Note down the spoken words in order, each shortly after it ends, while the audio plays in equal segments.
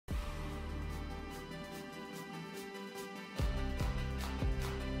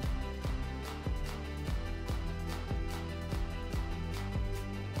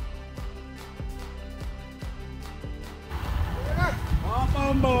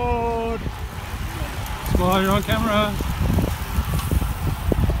on board! Squad, you're on camera.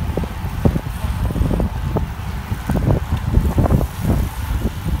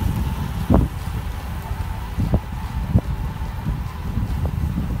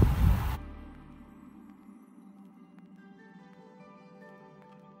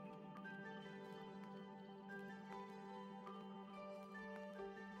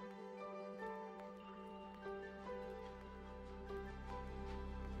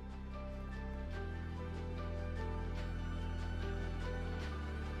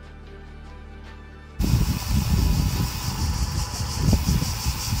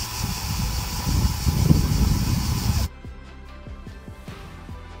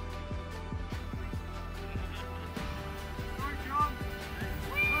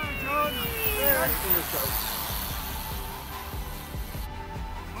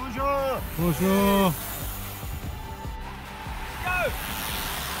 Bonjour! Bonjour. Go!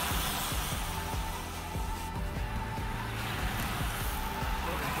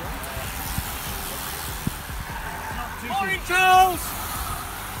 Orange Charles!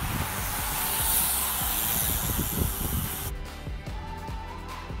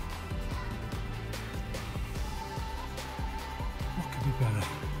 What could be better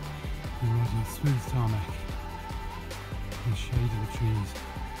than riding on smooth tarmac in the shade of the trees?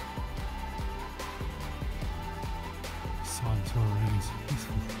 Silent all around, so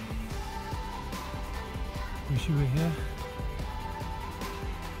peaceful. Wish you were here.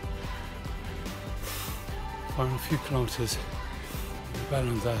 Final few kilometres in the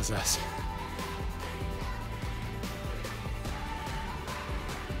Ballon d'Alsace.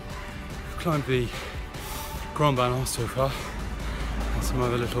 We've climbed the Grand Ballon so far, and some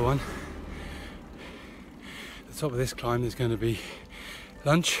other little one. At the top of this climb there's going to be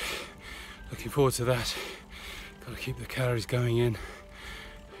lunch. Looking forward to that. Got to keep the calories going in.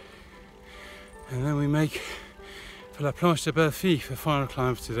 And then we make for La Planche de Bellefille, the final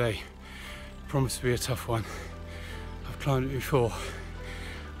climb for today. Promised to be a tough one. I've climbed it before.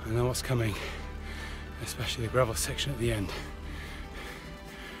 I know what's coming, especially the gravel section at the end.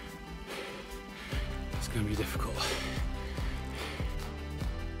 It's going to be difficult.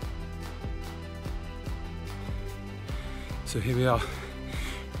 So here we are,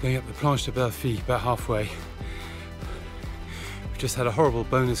 going up the Planche de Bellefille, about halfway. We've just had a horrible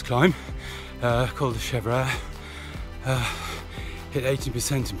bonus climb called the Chevre. Hit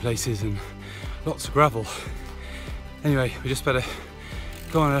 18% in places and lots of gravel. Anyway, we just better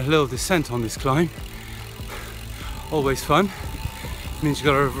go on a little descent on this climb. Always fun. Means you've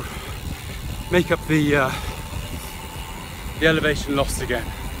got to make up the elevation lost again.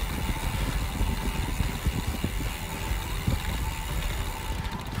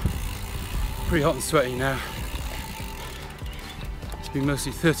 Pretty hot and sweaty now. It's been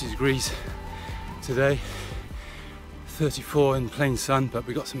mostly 30 degrees today. 34 in plain sun, but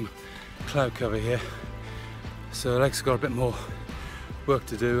we got some cloud cover here, so the legs have got a bit more work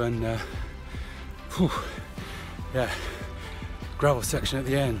to do. And yeah, gravel section at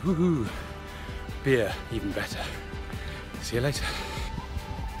the end. Woohoo! Beer even better. See you later.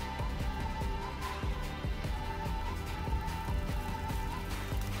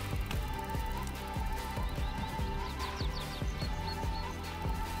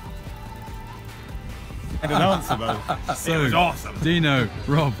 An answer though. So, it was awesome. Dino,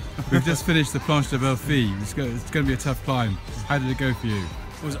 Rob, we've just finished the Planche de Bellefille. It's going to be a tough climb. How did it go for you?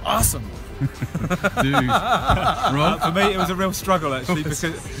 It was awesome. Dude. Rob? For me it was a real struggle actually,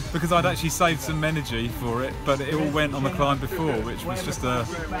 because I'd actually saved some energy for it, but it all went on the climb before, which was just a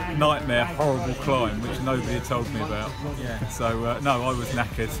nightmare, horrible climb which nobody had told me about. Yeah. So no, I was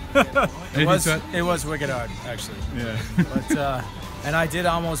knackered. It was wicked hard actually. Yeah. But and I did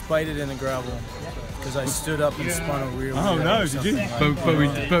almost bite it in the gravel because I stood up and spun a real. Oh no, did you?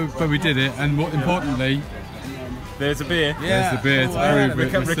 But we did it, and more importantly, there's a beer. there's the beer to prove it. We're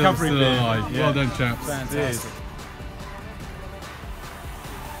recovery still beer. alive. Yeah. Well done, chaps. Fantastic.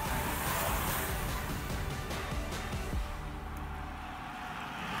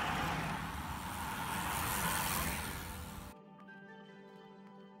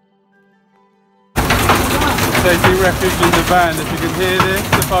 Taking refuge in the van. If you can hear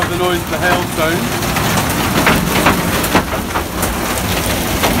this above the noise of the hailstones.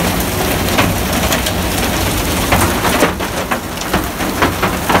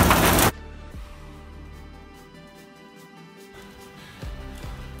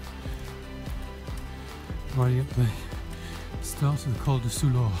 Riding up the start of the Col de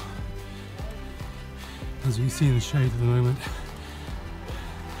Soulor. As you can see in the shade at the moment,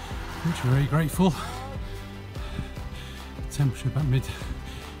 which we're very grateful. Temperature about mid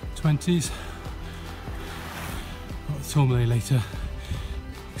 20s. Got the Tourmalet later,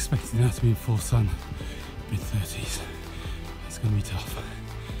 expecting that to be in full sun, mid-30s. It's going to be tough.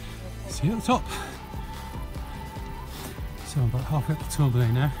 See you at the top. So I'm about halfway up the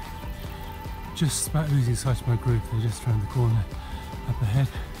Tourmalet now. Just about losing sight of my group. They're just around the corner up ahead,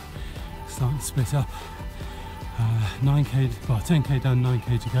 starting to split up. 9k, well 10k down,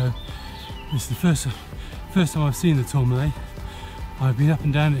 9k to go. This is the first time I've seen the Tourmalet. I've been up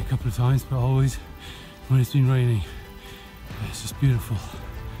and down it a couple of times, but always when it's been raining. It's just beautiful.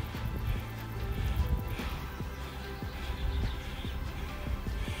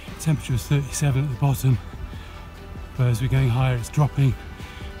 Temperature is 37 at the bottom, but as we're going higher it's dropping.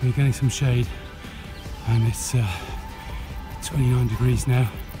 We're getting some shade and it's 29 degrees now.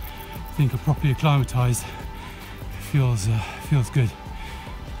 I think I'm properly acclimatised. Feels good.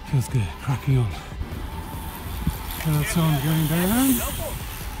 Feels good. Cracking on. Peloton going down.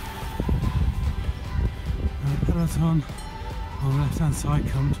 Peloton on the left hand side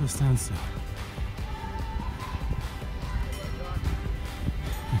come to a standstill.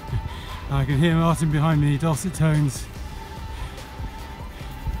 I can hear Martin behind me, dulcet tones.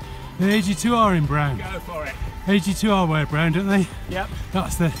 The AG2R in brown. Go for it. AG2R wear brown, don't they? Yep.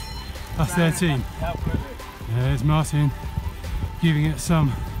 That's their team. There's Martin giving it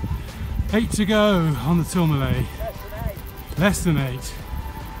some 8 to go on the Tourmalet. Less than 8.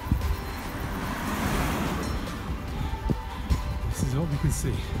 This is what we can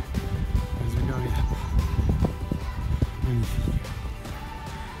see as we're going up. And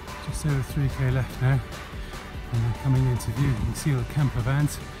just over 3k left now, and they're coming into view. You can see all the camper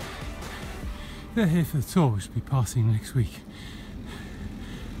vans. They're here for the tour, which will be passing next week.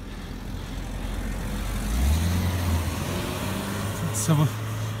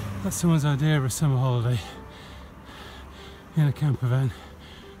 That's someone's idea of a summer holiday in a camper van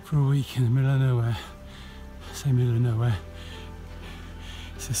for a week in the middle of nowhere. I say middle of nowhere.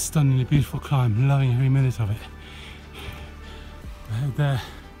 It's a stunningly beautiful climb, loving every minute of it. Ahead there,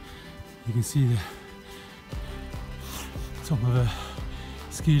 you can see the top of a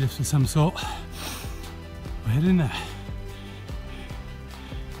ski lift of some sort. We're heading there.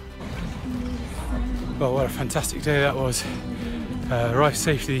 Well, what a fantastic day that was. Arrived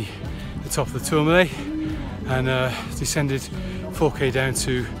safely at the top of the Tourmalet and descended 4k down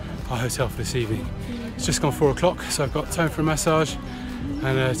to our hotel for this evening. It's just gone 4 o'clock, so I've got time for a massage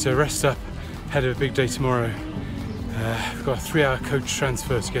and to rest up ahead of a big day tomorrow. We've got a 3-hour coach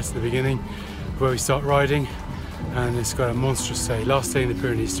transfer to get to the beginning where we start riding, and it's got a monstrous day. Last day in the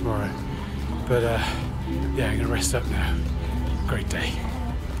Pyrenees tomorrow. But yeah, I'm going to rest up now. Great day.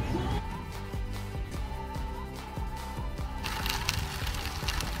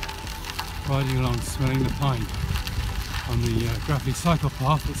 Riding along, smelling the pine on the gravelly cycle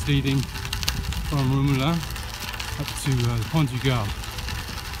path that's leading from Tourmalet up to the Pont du Gard,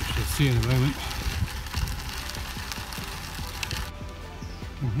 which you'll see in a moment.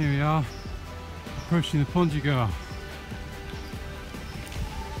 And here we are, approaching the Pont du Gard,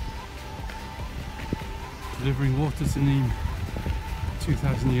 delivering water to Nîmes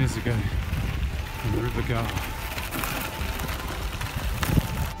 2,000 years ago from the River Gard.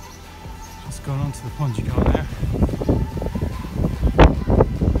 Gone onto the Pont du Gard now,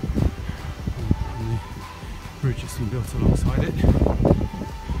 and the bridge has been built alongside it.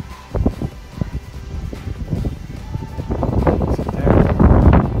 So there,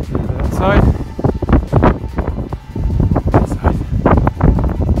 that side.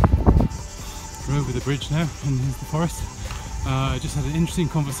 We're over the bridge now, and here's the forest. I just had an interesting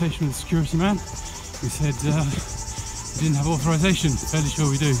conversation with the security man. We said we didn't have authorization. Fairly sure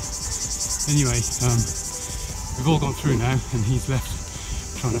we do. Anyway, we've all gone through now, and he's left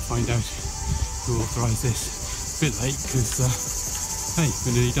trying to find out who authorised this. A bit late because, hey,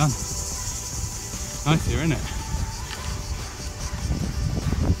 we're nearly done. Nice here, isn't it?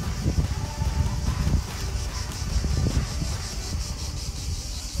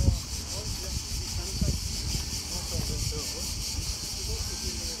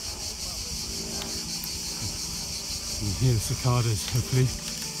 You can hear the cicadas, hopefully.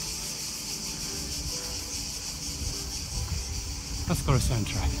 That's got a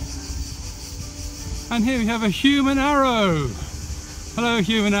soundtrack. And here we have a human arrow. Hello,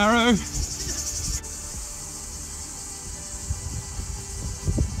 human arrow.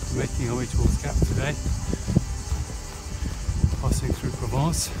 We're making our way towards Gap today. Passing through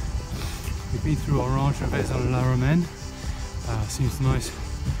Provence. We've been through Orange, Revez and La Romaine. Seems nice.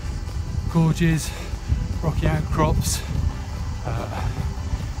 Gorges, rocky outcrops.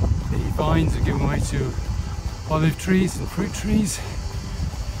 The vines are giving way to olive trees and fruit trees.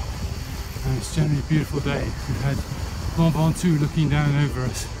 and it's generally a beautiful day. We've had Mont Ventoux looking down over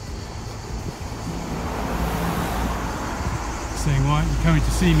us, saying, "Why aren't you coming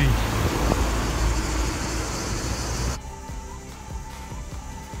to see me?"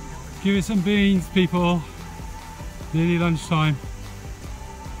 Give it some beans, people. Nearly lunchtime.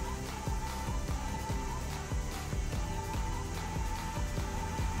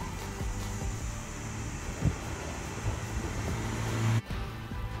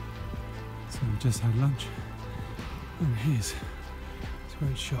 So we've just had lunch, and here's a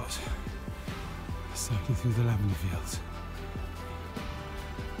great shot, cycling through the lavender fields.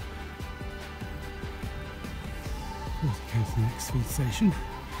 We'll go to the next feed station,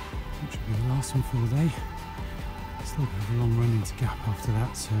 which will be the last one for the day. Still have a long run into Gap after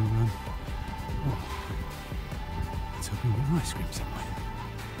that, so well, let's hope we can get an ice cream somewhere.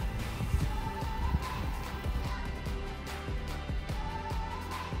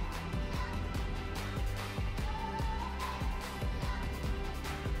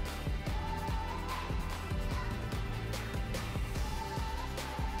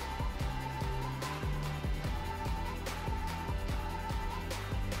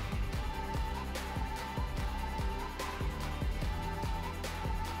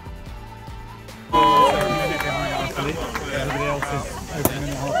 Everybody else is over a minute and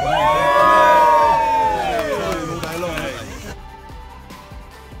a half behind.